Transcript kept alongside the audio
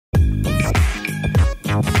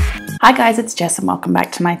Hi guys, it's Jess and welcome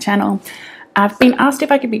back to my channel. I've been asked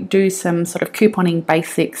if I could do some sort of couponing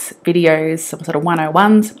basics videos, some sort of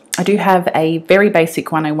 101s. I do have a very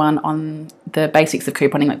basic 101 on the basics of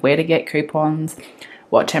couponing, like where to get coupons,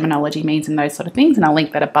 what terminology means and those sort of things, and I'll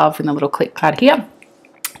link that above in the little click card here.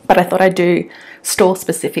 But I thought I'd do store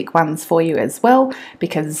specific ones for you as well,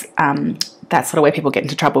 because that's sort of where people get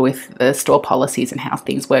into trouble with the store policies and how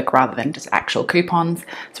things work rather than just actual coupons.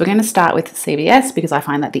 So we're going to start with CVS because I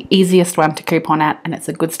find that the easiest one to coupon at, and it's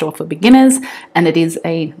a good store for beginners, and it is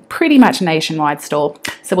a pretty much nationwide store.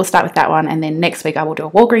 So we'll start with that one, and then next week I will do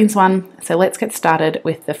a Walgreens one. So let's get started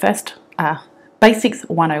with the first Basics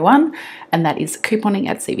 101, and that is couponing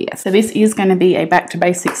at CVS. So this is going to be a back to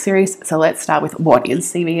basics series. So let's start with what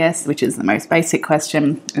is CVS, which is the most basic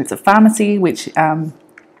question. It's a pharmacy which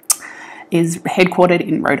is headquartered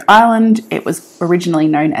in Rhode Island. It was originally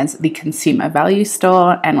known as the Consumer Value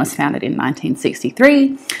Store and was founded in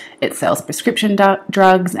 1963. It sells prescription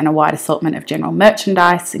drugs and a wide assortment of general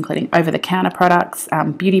merchandise, including over-the-counter products,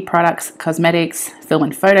 beauty products, cosmetics, film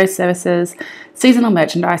and photo services, seasonal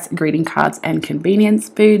merchandise, greeting cards, and convenience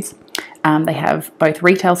foods. They have both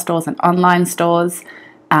retail stores and online stores.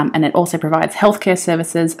 And it also provides healthcare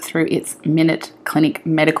services through its Minute Clinic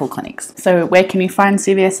medical clinics. So where can you find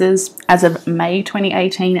CVS's? As of May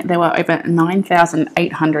 2018, there were over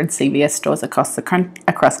 9,800 CVS stores across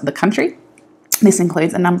the country. This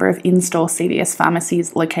includes a number of in-store CVS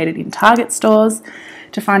pharmacies located in Target stores.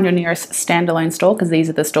 To find your nearest standalone store, because these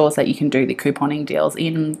are the stores that you can do the couponing deals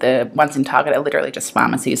in, the ones in Target are literally just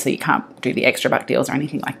pharmacies, so you can't do the extra buck deals or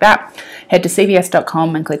anything like that. Head to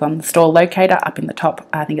cvs.com and click on the store locator up in the top,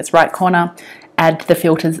 I think it's right corner. Add the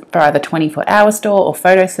filters for either 24-hour store or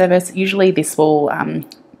photo service. Usually this will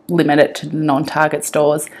limit it to non-Target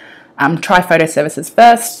stores. Try photo services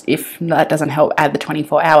first. If that doesn't help, add the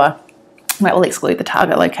 24-hour. That will exclude the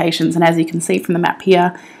Target locations, and as you can see from the map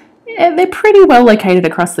here, they're pretty well located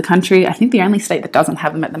across the country. I think the only state that doesn't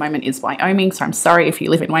have them at the moment is Wyoming, so I'm sorry if you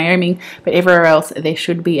live in Wyoming, but everywhere else there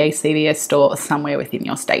should be a CVS store somewhere within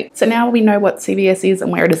your state. So now we know what CVS is and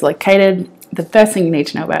where it is located. The first thing you need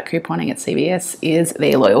to know about couponing at CVS is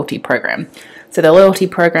their loyalty program. So the loyalty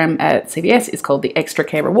program at CVS is called the Extra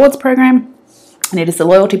Care Rewards Program, and it is a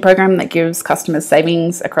loyalty program that gives customers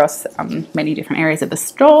savings across many different areas of the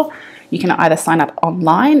store. You can either sign up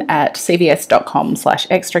online at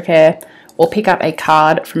cvs.com/extracare or pick up a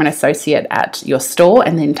card from an associate at your store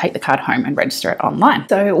and then take the card home and register it online.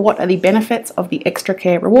 So what are the benefits of the Extra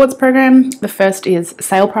Care Rewards Program? The first is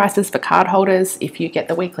sale prices for card holders. If you get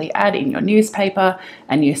the weekly ad in your newspaper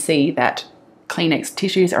and you see that Kleenex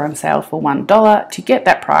tissues are on sale for $1, to get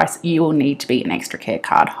that price you will need to be an Extra Care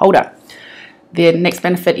card holder. The next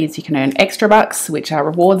benefit is you can earn extra bucks, which are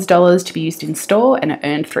rewards dollars to be used in store and are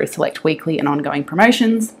earned through select weekly and ongoing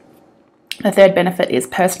promotions. The third benefit is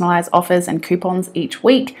personalised offers and coupons each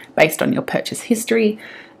week based on your purchase history.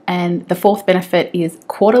 And the fourth benefit is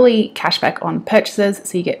quarterly cashback on purchases.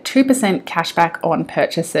 So you get 2% cashback on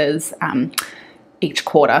purchases each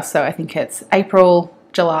quarter. So I think it's April,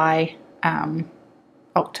 July,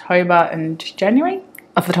 October and January,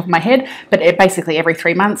 off the top of my head, but basically every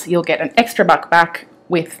 3 months you'll get an extra buck back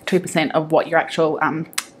with 2% of what your actual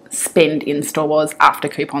spend in store was after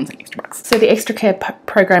coupons and extra bucks. So the Extra Care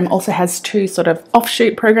program also has two sort of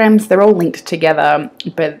offshoot programs. They're all linked together,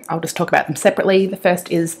 but I'll just talk about them separately. The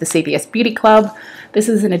first is the CVS Beauty Club. This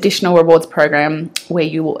is an additional rewards program where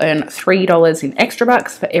you will earn $3 in extra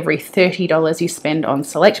bucks for every $30 you spend on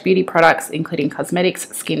select beauty products, including cosmetics,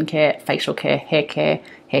 skincare, facial care, hair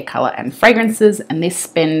color, and fragrances. And this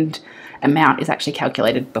spend amount is actually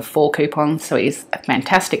calculated before coupons, so it is a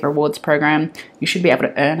fantastic rewards program. You should be able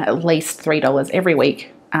to earn at least $3 every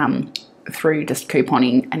week through just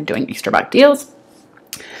couponing and doing extra buck deals.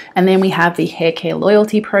 And then we have the hair care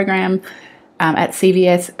loyalty program. At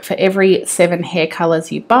CVS, for every 7 hair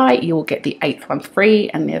colors you buy, you will get the 8th one free,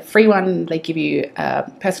 and the free one, they give you a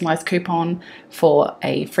personalized coupon for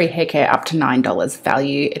a free hair care up to $9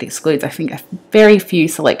 value. It excludes, I think, a very few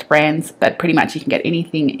select brands, but pretty much you can get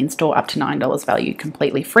anything in store up to $9 value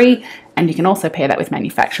completely free, and you can also pair that with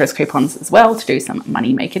manufacturers' coupons as well to do some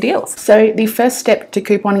money maker deals. So the first step to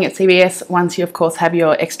couponing at CVS, once you of course have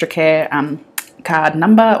your Extra Care card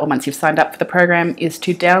number, or once you've signed up for the program, is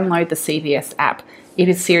to download the CVS app. It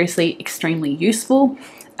is seriously extremely useful.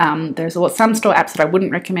 There's some store apps that I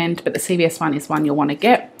wouldn't recommend, but the CVS one is one you'll want to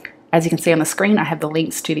get. As you can see on the screen, I have the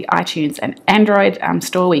links to the iTunes and Android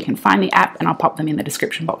store where you can find the app, and I'll pop them in the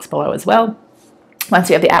description box below as well. Once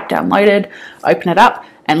you have the app downloaded, open it up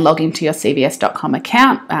and log into your cvs.com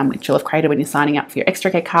account, which you'll have created when you're signing up for your Extra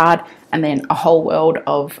Care card, and then a whole world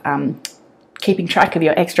of keeping track of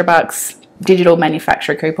your extra bucks, digital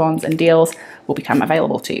manufacturer coupons and deals will become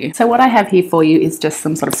available to you. So what I have here for you is just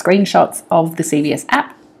some sort of screenshots of the CVS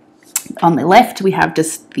app. On the left, we have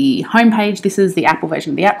just the homepage. This is the Apple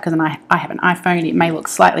version of the app because I have an iPhone. It may look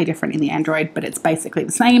slightly different in the Android, but it's basically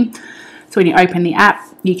the same. So when you open the app,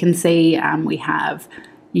 you can see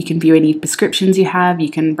you can view any prescriptions you have, you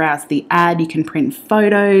can browse the ad, you can print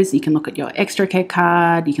photos, you can look at your extra care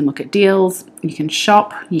card, you can look at deals, you can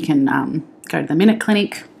shop, you can go to the Minute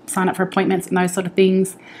Clinic, sign up for appointments and those sort of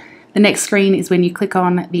things. The next screen is when you click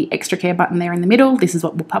on the extra care button there in the middle. This is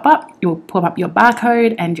what will pop up. It will pop up your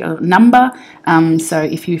barcode and your number. So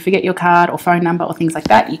if you forget your card or phone number or things like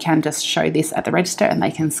that, you can just show this at the register and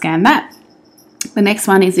they can scan that. The next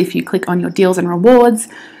one is if you click on your deals and rewards,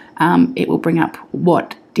 it will bring up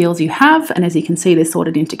what deals you have, and as you can see, they're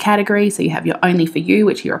sorted into categories. So you have your Only For You,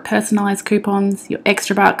 which are your personalized coupons, your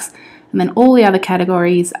extra bucks, and then all the other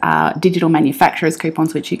categories are digital manufacturers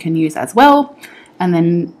coupons, which you can use as well. And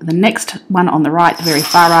then the next one on the right, the very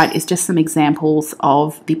far right, is just some examples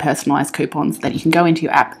of the personalized coupons that you can go into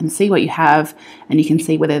your app and see what you have, and you can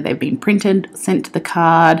see whether they've been printed, sent to the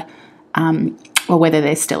card, or whether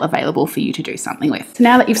they're still available for you to do something with. So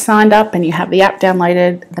now that you've signed up and you have the app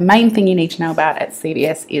downloaded, the main thing you need to know about at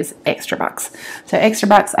CVS is extra bucks. So extra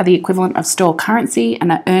bucks are the equivalent of store currency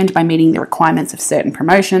and are earned by meeting the requirements of certain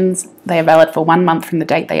promotions. They are valid for 1 month from the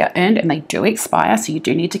date they are earned, and they do expire, so you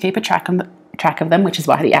do need to keep a track of them, which is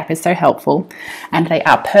why the app is so helpful. And they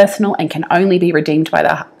are personal and can only be redeemed by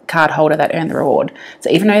the card holder that earned the reward. So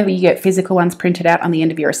even though you get physical ones printed out on the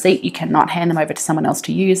end of your receipt, you cannot hand them over to someone else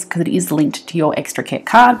to use because it is linked to your extra care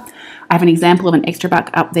card. I have an example of an extra buck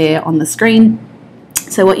up there on the screen.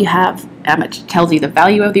 So what you have, it tells you the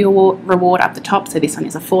value of the reward up the top. So this one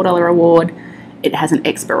is a $4 reward. It has an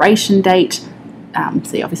expiration date.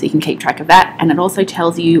 So obviously you can keep track of that, and it also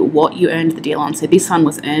tells you what you earned the deal on. So this one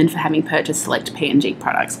was earned for having purchased select P&G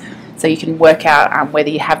products. So you can work out whether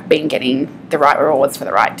you have been getting the right rewards for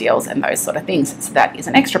the right deals and those sort of things. So that is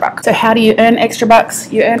an extra buck. So how do you earn extra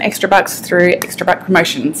bucks? You earn extra bucks through extra buck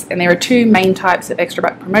promotions, and there are two main types of extra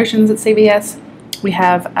buck promotions at CVS. We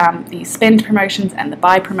have the spend promotions and the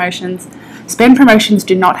buy promotions. Spend promotions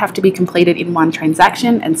do not have to be completed in one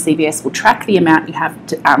transaction, and CVS will track the amount you have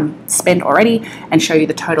to spend already and show you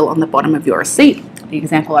the total on the bottom of your receipt. The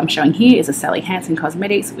example I'm showing here is a Sally Hansen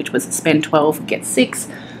Cosmetics, which was spend 12, get 6.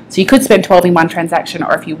 So you could spend 12 in one transaction,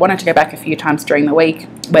 or if you wanted to go back a few times during the week,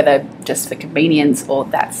 whether just for convenience or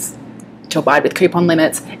that's to abide with coupon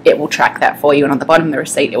limits, it will track that for you, and on the bottom of the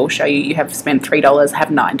receipt it will show you have spent $3, have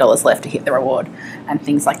 $9 left to hit the reward and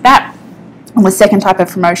things like that. And the second type of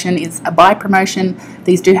promotion is a buy promotion.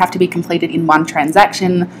 These do have to be completed in one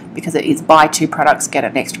transaction because it is buy 2 products, get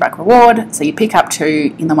an extra buck reward. So you pick up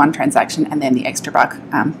 2 in the one transaction and then the extra buck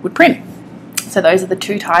would print. So those are the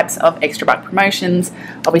two types of extra buck promotions.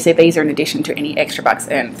 Obviously these are in addition to any extra bucks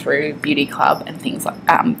earned through Beauty Club and things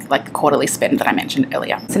like the quarterly spend that I mentioned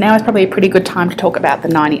earlier. So now is probably a pretty good time to talk about the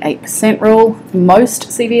 98% rule. Most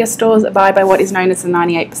CVS stores abide by what is known as the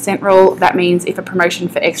 98% rule. That means if a promotion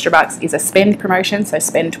for extra bucks is a spend promotion, so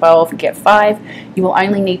spend 12 get 5, you will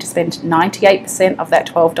only need to spend 98% of that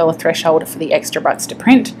 $12 threshold for the extra bucks to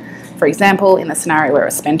print. For example, in the scenario where it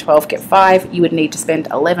was spend 12, get 5, you would need to spend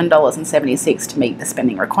 $11.76 to meet the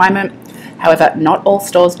spending requirement. However, not all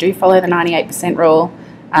stores do follow the 98% rule.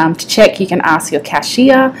 To check, you can ask your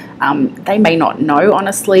cashier. They may not know,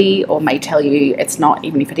 honestly, or may tell you it's not,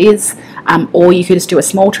 even if it is. Or you could just do a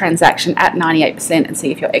small transaction at 98% and see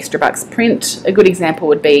if your extra bucks print. A good example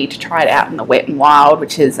would be to try it out in the Wet n Wild,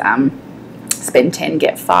 which is spend 10,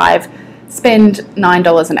 get 5. Spend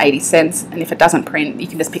 $9.80, and if it doesn't print, you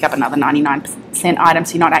can just pick up another 99% item,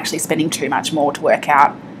 so you're not actually spending too much more to work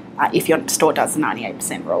out if your store does the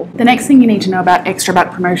 98% rule. The next thing you need to know about extra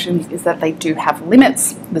buck promotions is that they do have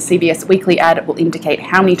limits. The CVS weekly ad will indicate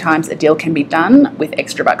how many times a deal can be done with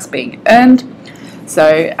extra bucks being earned.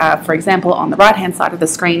 So, for example, on the right-hand side of the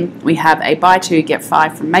screen, we have a buy 2, get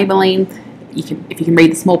 5 from Maybelline. If you can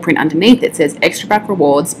read the small print underneath, it says extra buck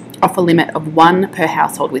rewards, offer limit of 1 per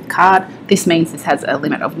household with card. This means this has a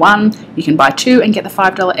limit of 1. You can buy 2 and get the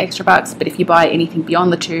 $5 extra bucks, but if you buy anything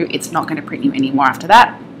beyond the 2, it's not going to print you any more after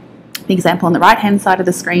that. The example on the right hand side of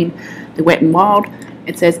the screen, the Wet n Wild,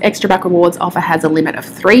 it says extra buck rewards offer has a limit of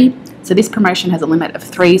 3. So this promotion has a limit of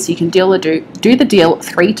 3, so you can do the deal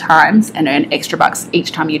 3 times and earn extra bucks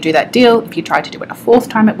each time you do that deal. If you tried to do it a 4th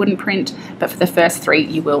time, it wouldn't print, but for the first 3,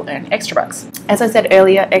 you will earn extra bucks. As I said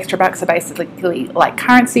earlier, extra bucks are basically like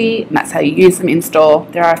currency, and that's how you use them in store.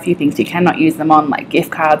 There are a few things you cannot use them on, like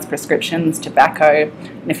gift cards, prescriptions, tobacco,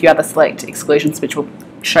 and a few other select exclusions, which we'll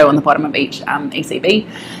show on the bottom of each ECB.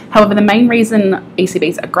 However, the main reason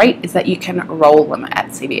ECBs are great is that you can roll them at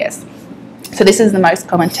CVS. So this is the most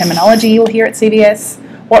common terminology you'll hear at CVS.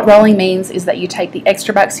 What rolling means is that you take the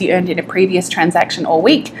extra bucks you earned in a previous transaction or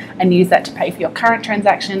week and use that to pay for your current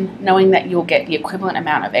transaction, knowing that you'll get the equivalent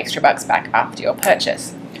amount of extra bucks back after your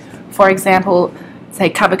purchase. For example, say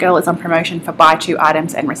CoverGirl is on promotion for buy 2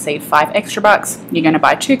 items and receive 5 extra bucks. You're going to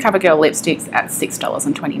buy 2 CoverGirl lipsticks at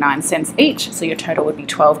 $6.29 each, so your total would be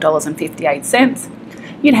 $12.58.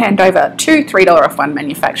 You'd hand over 2 $3 off 1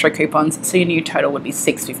 manufacturer coupons, so your new total would be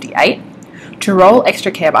 $6.58. To roll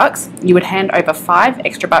extra care bucks, you would hand over 5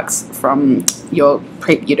 extra bucks from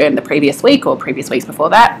you'd earned the previous week or previous weeks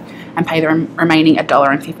before that, and pay the remaining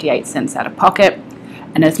 $1.58 out of pocket.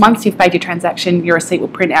 And as once you've paid your transaction, your receipt will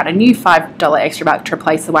print out a new $5 extra buck to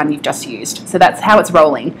replace the one you've just used. So that's how it's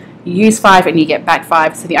rolling. You use 5 and you get back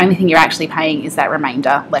 5, so the only thing you're actually paying is that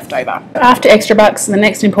remainder left over. After extra bucks, the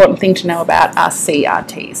next important thing to know about are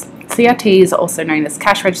CRTs. CRTs are also known as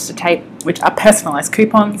cash register tape, which are personalised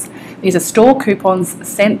coupons. These are store coupons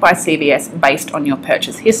sent by CVS based on your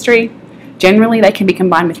purchase history. Generally, they can be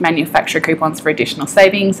combined with manufacturer coupons for additional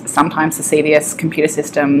savings. Sometimes the CVS computer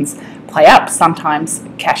systems play up, sometimes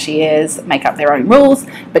cashiers make up their own rules,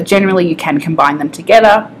 but generally you can combine them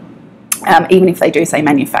together, even if they do say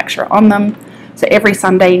manufacturer on them. So every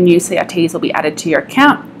Sunday, new CRTs will be added to your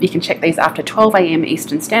account. You can check these after 12 AM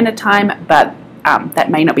Eastern Standard Time, but that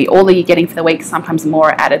may not be all that you're getting for the week. Sometimes more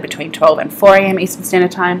are added between 12 and 4 AM Eastern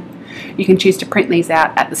Standard Time. You can choose to print these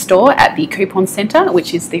out at the store at the coupon centre,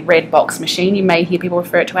 which is the red box machine you may hear people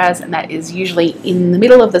refer it to as, and that is usually in the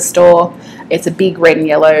middle of the store. It's a big red and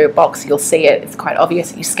yellow box. You'll see it. It's quite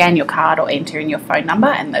obvious. You scan your card or enter in your phone number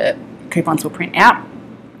and the coupons will print out.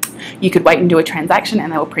 You could wait and do a transaction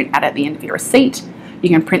and they will print out at the end of your receipt. You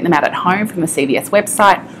can print them out at home from the CVS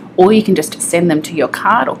website, or you can just send them to your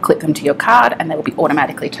card or clip them to your card and they will be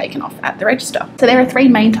automatically taken off at the register. So there are 3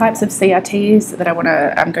 main types of CRTs that I want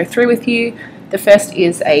to go through with you. The first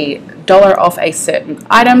is a $1 off a certain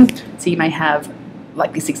item. So you may have,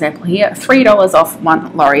 like this example here, $3 off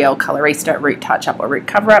 1 L'Oreal Colorista Root Touch-Up or Root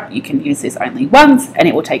Cover-Up. You can use this only once and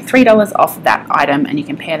it will take $3 off that item, and you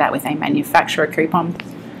can pair that with a manufacturer coupon.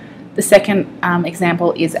 The second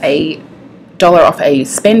example is a $1 off a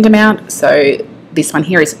spend amount. So this one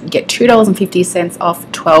here is get $2.50 off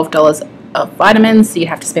 $12 of vitamins. So you'd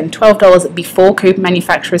have to spend $12 before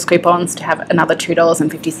manufacturer's coupons to have another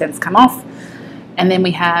 $2.50 come off. And then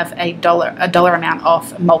we have a dollar amount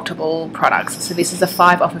off multiple products. So this is a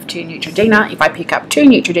 5 off of 2 Neutrogena. If I pick up 2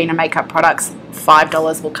 Neutrogena makeup products,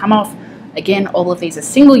 $5 will come off. Again, all of these are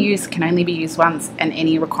single use, can only be used once, and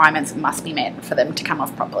any requirements must be met for them to come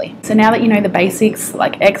off properly. So now that you know the basics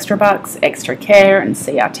like extra bucks, extra care and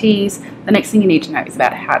CRTs, the next thing you need to know is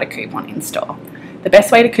about how to coupon in store. The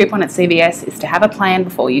best way to coupon at CVS is to have a plan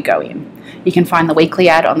before you go in. You can find the weekly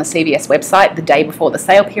ad on the CVS website the day before the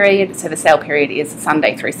sale period. So the sale period is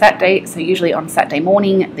Sunday through Saturday. So usually on Saturday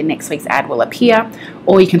morning, the next week's ad will appear.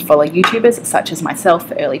 Or you can follow YouTubers such as myself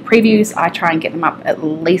for early previews. I try and get them up at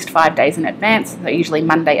least 5 days in advance. So usually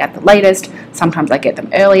Monday at the latest. Sometimes I get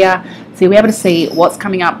them earlier. So you'll be able to see what's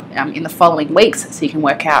coming up in the following weeks, so you can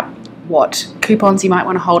work out what coupons you might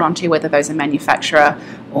want to hold on to, whether those are manufacturer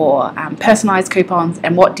or personalised coupons,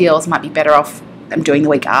 and what deals might be better off doing the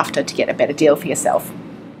week after to get a better deal for yourself.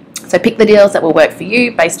 So pick the deals that will work for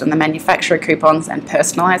you based on the manufacturer coupons and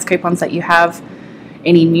personalised coupons that you have.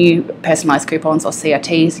 Any new personalised coupons or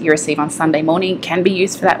CRTs you receive on Sunday morning can be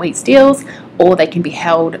used for that week's deals, or they can be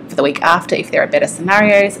held for the week after if there are better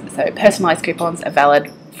scenarios. So personalised coupons are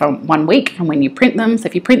valid from 1 week from when you print them. So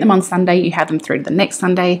if you print them on Sunday, you have them through to the next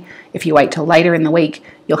Sunday. If you wait till later in the week,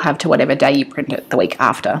 you'll have to whatever day you print it the week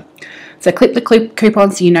after. So clip the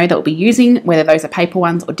coupons so you know that we'll be using, whether those are paper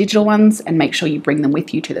ones or digital ones, and make sure you bring them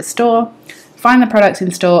with you to the store. Find the products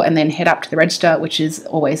in store and then head up to the register, which is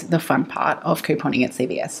always the fun part of couponing at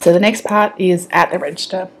CVS. So the next part is at the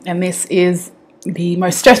register, and this is the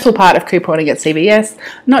most stressful part of couponing at CVS,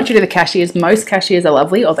 not due to the cashiers. Most cashiers are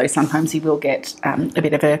lovely, although sometimes you will get a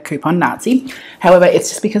bit of a coupon Nazi. However, it's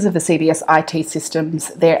just because of the CVS IT systems.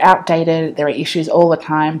 They're outdated, there are issues all the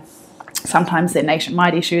time. Sometimes they're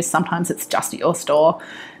nationwide issues, sometimes it's just at your store.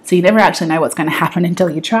 So you never actually know what's going to happen until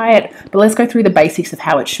you try it. But let's go through the basics of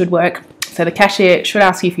how it should work. So the cashier should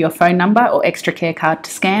ask you for your phone number or extra care card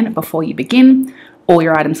to scan before you begin. All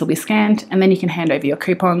your items will be scanned, and then you can hand over your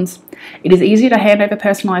coupons. It is easier to hand over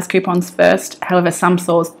personalised coupons first. However, some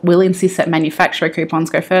stores will insist that manufacturer coupons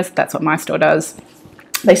go first. That's what my store does.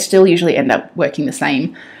 They still usually end up working the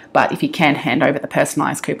same, but if you can hand over the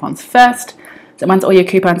personalised coupons first. So once all your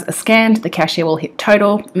coupons are scanned, the cashier will hit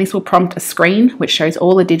total, and this will prompt a screen which shows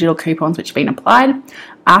all the digital coupons which have been applied.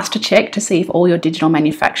 Ask to check to see if all your digital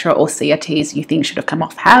manufacturer or CRTs you think should have come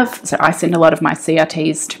off have. So I send a lot of my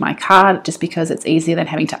CRTs to my card just because it's easier than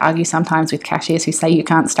having to argue sometimes with cashiers who say you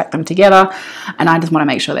can't stack them together, and I just want to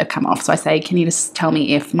make sure they've come off. So I say, can you just tell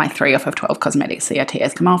me if my 3 off of 12 cosmetic CRT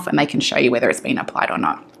has come off, and they can show you whether it's been applied or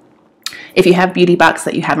not. If you have beauty bucks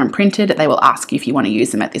that you haven't printed, they will ask you if you want to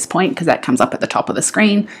use them at this point, because that comes up at the top of the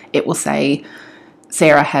screen. It will say,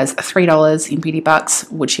 Sarah has $3 in beauty bucks,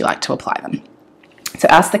 would she like to apply them? So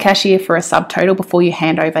ask the cashier for a subtotal before you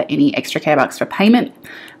hand over any extra care bucks for payment,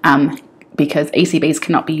 because ECBs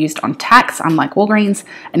cannot be used on tax, unlike Walgreens.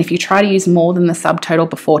 And if you try to use more than the subtotal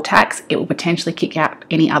before tax, it will potentially kick out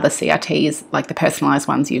any other CRTs, like the personalised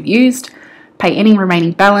ones you've used. Pay any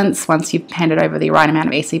remaining balance once you've handed over the right amount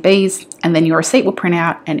of ECBs, and then your receipt will print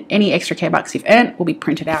out, and any extra care bucks you've earned will be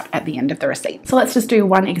printed out at the end of the receipt. So let's just do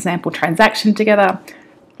one example transaction together.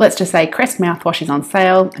 Let's just say Crest mouthwash is on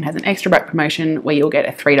sale and has an extra buck promotion where you'll get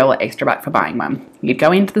a $3 extra buck for buying one. You'd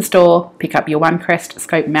go into the store, pick up your one Crest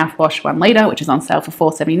Scope mouthwash 1 litre, which is on sale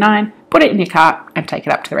for $4.79, put it in your cart and take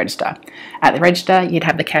it up to the register. At the register, you'd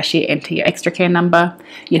have the cashier enter your extra care number.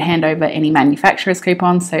 You'd hand over any manufacturer's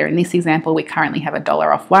coupons. So in this example, we currently have $1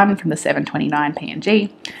 off one from the $7.29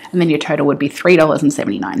 P&G, and then your total would be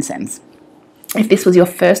 $3.79. If this was your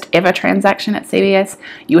first ever transaction at CVS,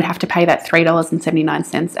 you would have to pay that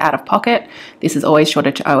 $3.79 out of pocket. This is always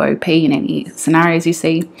shorted to OOP in any scenarios you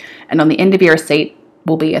see. And on the end of your receipt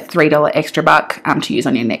will be a $3 extra buck to use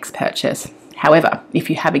on your next purchase. However, if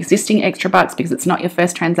you have existing extra bucks because it's not your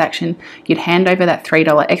first transaction, you'd hand over that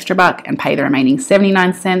 $3 extra buck and pay the remaining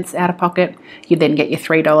 79 cents out of pocket. You'd then get your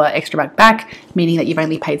 $3 extra buck back, meaning that you've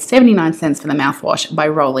only paid 79 cents for the mouthwash by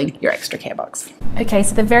rolling your extra care box. Okay,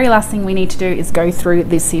 so the very last thing we need to do is go through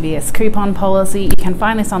this CVS coupon policy. You can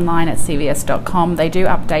find this online at cvs.com. They do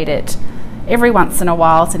update it every once in a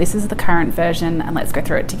while, so this is the current version, and let's go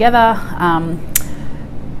through it together.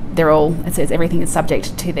 It says everything is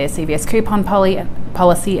subject to their CVS coupon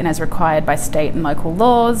policy and as required by state and local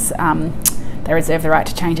laws. They reserve the right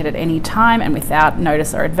to change it at any time and without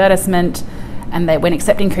notice or advertisement. And when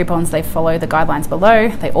accepting coupons, they follow the guidelines below.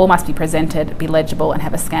 They all must be presented, be legible, and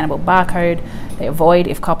have a scannable barcode. They avoid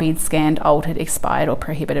if copied, scanned, altered, expired, or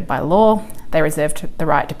prohibited by law. They reserve the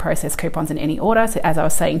right to process coupons in any order. So as I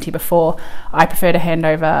was saying to you before, I prefer to hand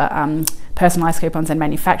over personalised coupons and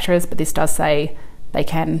manufacturers, but this does say they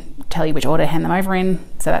can tell you which order to hand them over in,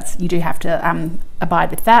 so you do have to abide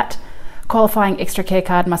with that. Qualifying extra care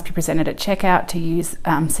card must be presented at checkout to use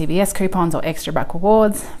CVS coupons or extra buck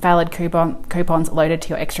rewards. Valid coupons loaded to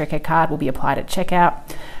your extra care card will be applied at checkout.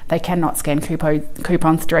 They cannot scan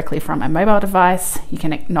coupons directly from a mobile device. You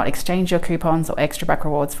cannot exchange your coupons or extra buck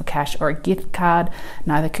rewards for cash or a gift card.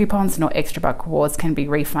 Neither coupons nor extra buck rewards can be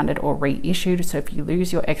refunded or reissued, so if you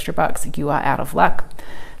lose your extra bucks, you are out of luck.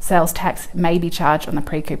 Sales tax may be charged on the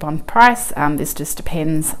pre-coupon price. This just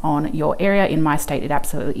depends on your area. In my state, it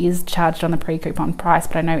absolutely is charged on the pre-coupon price,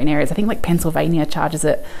 but I know in areas, I think like Pennsylvania charges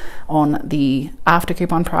it on the after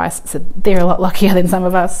coupon price, so they're a lot luckier than some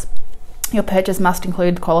of us. Your purchase must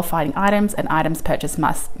include qualifying items, and items purchased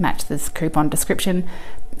must match this coupon description,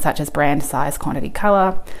 such as brand, size, quantity,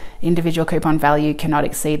 colour. Individual coupon value cannot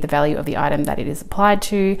exceed the value of the item that it is applied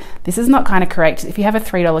to. This is not kind of correct. If you have a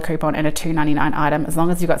 $3 coupon and a $2.99 item, as long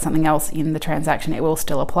as you've got something else in the transaction, it will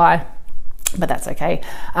still apply, but that's okay.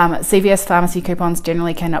 CVS pharmacy coupons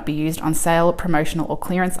generally cannot be used on sale, promotional or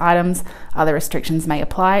clearance items. Other restrictions may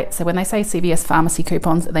apply. So when they say CVS pharmacy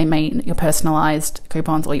coupons, they mean your personalised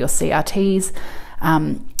coupons or your CRTs.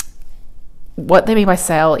 What they mean by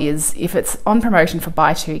sale is if it's on promotion for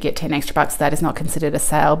buy 2 get 10 extra bucks, that is not considered a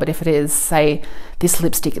sale. But if it is, say, this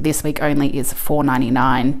lipstick this week only is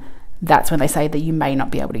 $4.99, that's when they say that you may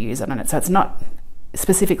not be able to use it on it. So it's not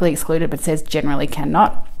specifically excluded, but it says generally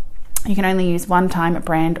cannot. You can only use one-time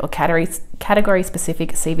brand or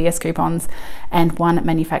category-specific CVS coupons and one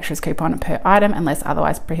manufacturer's coupon per item unless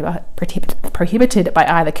otherwise prohibited by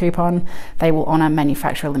either coupon. They will honour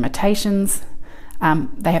manufacturer limitations.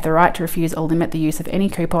 They have the right to refuse or limit the use of any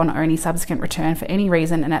coupon or any subsequent return for any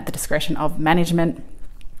reason and at the discretion of management.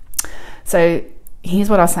 So here's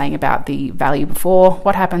what I was saying about the value before.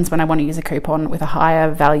 What happens when I want to use a coupon with a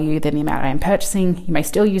higher value than the amount I am purchasing? You may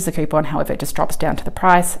still use the coupon, however, it just drops down to the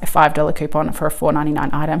price. A $5 coupon for a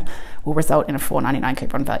 $4.99 item will result in a $4.99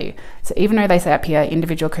 coupon value. So even though they say up here,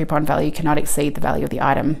 individual coupon value cannot exceed the value of the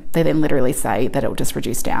item, they then literally say that it will just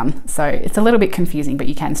reduce down. So it's a little bit confusing, but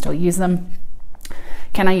you can still use them.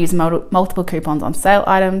 Can I use multiple coupons on sale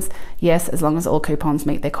items? Yes, as long as all coupons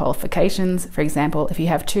meet their qualifications. For example, if you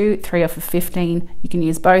have 2, 3 off of 15, you can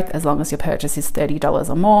use both as long as your purchase is $30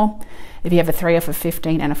 or more. If you have a 3 off of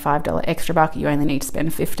 15 and a $5 extra buck, you only need to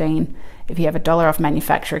spend 15. If you have a $1 off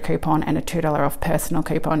manufacturer coupon and a $2 off personal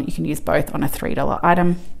coupon, you can use both on a $3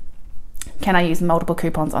 item. Can I use multiple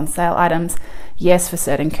coupons on sale items? Yes, for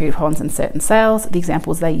certain coupons and certain sales. The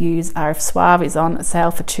examples they use are if Suave is on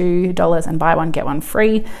sale for $2 and buy one, get one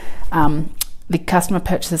free. The customer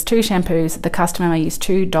purchases 2 shampoos, the customer may use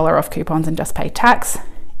 $2 off coupons and just pay tax.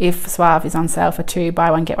 If Suave is on sale for 2, buy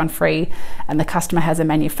one, get one free, and the customer has a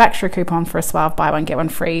manufacturer coupon for a Suave, buy one, get one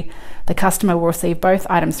free, the customer will receive both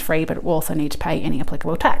items free, but will also need to pay any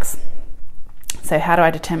applicable tax. So how do I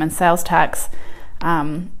determine sales tax?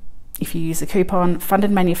 If you use a coupon, funded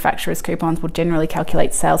manufacturers' coupons will generally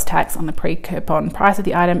calculate sales tax on the pre-coupon price of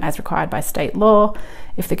the item as required by state law.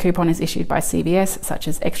 If the coupon is issued by CVS, such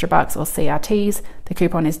as Extra Bucks or CRTs, the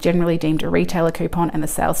coupon is generally deemed a retailer coupon and the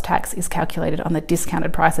sales tax is calculated on the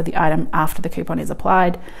discounted price of the item after the coupon is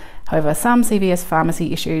applied. However, some CVS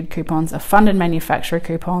pharmacy-issued coupons are funded manufacturer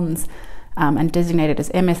coupons and designated as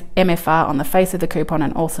MFR on the face of the coupon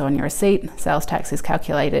and also on your receipt. Sales tax is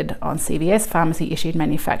calculated on CVS pharmacy issued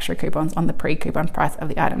manufacturer coupons on the pre-coupon price of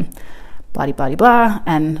the item. Blah, blah, blah,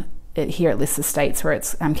 and here it lists the states where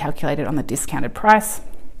it's calculated on the discounted price.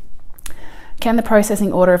 Can the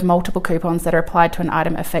processing order of multiple coupons that are applied to an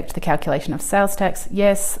item affect the calculation of sales tax?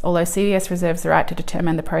 Yes, although CVS reserves the right to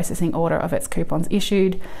determine the processing order of its coupons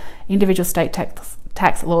issued. Individual state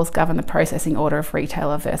tax laws govern the processing order of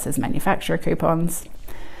retailer versus manufacturer coupons.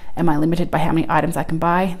 Am I limited by how many items I can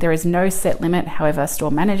buy? There is no set limit. However,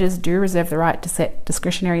 store managers do reserve the right to set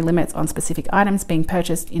discretionary limits on specific items being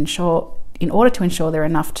purchased in order to ensure there are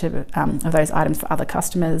enough of those items for other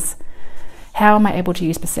customers. How am I able to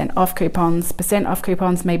use % off coupons? % off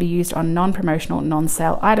coupons may be used on non-promotional,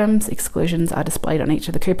 non-sale items. Exclusions are displayed on each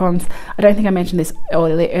of the coupons. I don't think I mentioned this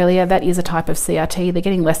earlier. That is a type of CRT. They're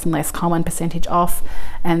getting less and less common % off,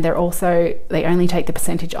 and they only take the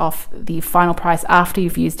 % off the final price after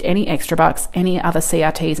you've used any Extra Bucks, any other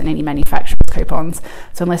CRTs, and any manufacturer coupons.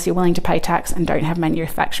 So unless you're willing to pay tax and don't have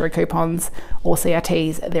manufacturer coupons or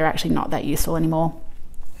CRTs, they're actually not that useful anymore.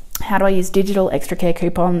 How do I use digital extra care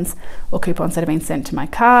coupons or coupons that have been sent to my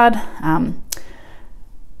card?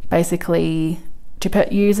 Basically,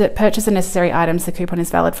 to use it, purchase the necessary items the coupon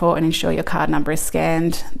is valid for and ensure your card number is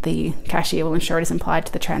scanned. The cashier will ensure it is applied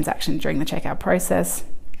to the transaction during the checkout process.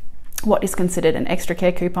 What is considered an extra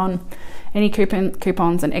care coupon? Any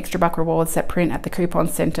coupons and extra buck rewards that print at the coupon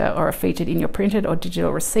center or are featured in your printed or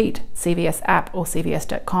digital receipt, CVS app or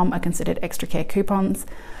CVS.com are considered extra care coupons.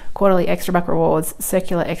 Quarterly extra buck rewards,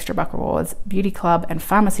 circular extra buck rewards, beauty club and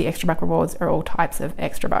pharmacy extra buck rewards are all types of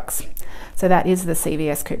extra bucks. So that is the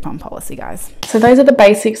CVS coupon policy, guys. So those are the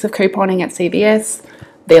basics of couponing at CVS.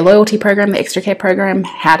 Their loyalty program, the extra care program,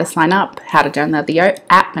 how to sign up, how to download the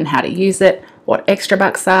app and how to use it, what extra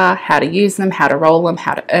bucks are, how to use them, how to roll them,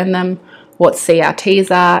 how to earn them, what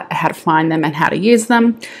CRTs are, how to find them and how to use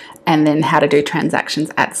them, and then how to do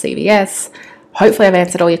transactions at CVS. Hopefully I've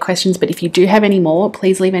answered all your questions, but if you do have any more,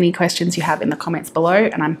 please leave any questions you have in the comments below,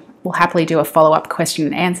 and I will happily do a follow-up question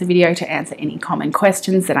and answer video to answer any common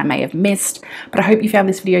questions that I may have missed. But I hope you found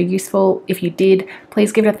this video useful. If you did,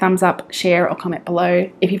 please give it a thumbs up, share or comment below.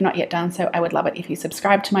 If you've not yet done so, I would love it if you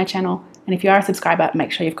subscribe to my channel. And if you are a subscriber,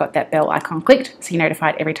 make sure you've got that bell icon clicked so you're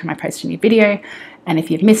notified every time I post a new video. And if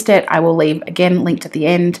you've missed it, I will leave, again, linked at the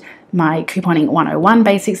end, my Couponing 101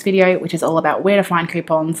 Basics video, which is all about where to find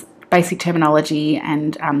coupons, basic terminology,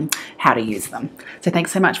 and how to use them. So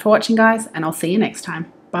thanks so much for watching, guys, and I'll see you next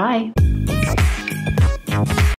time. Bye.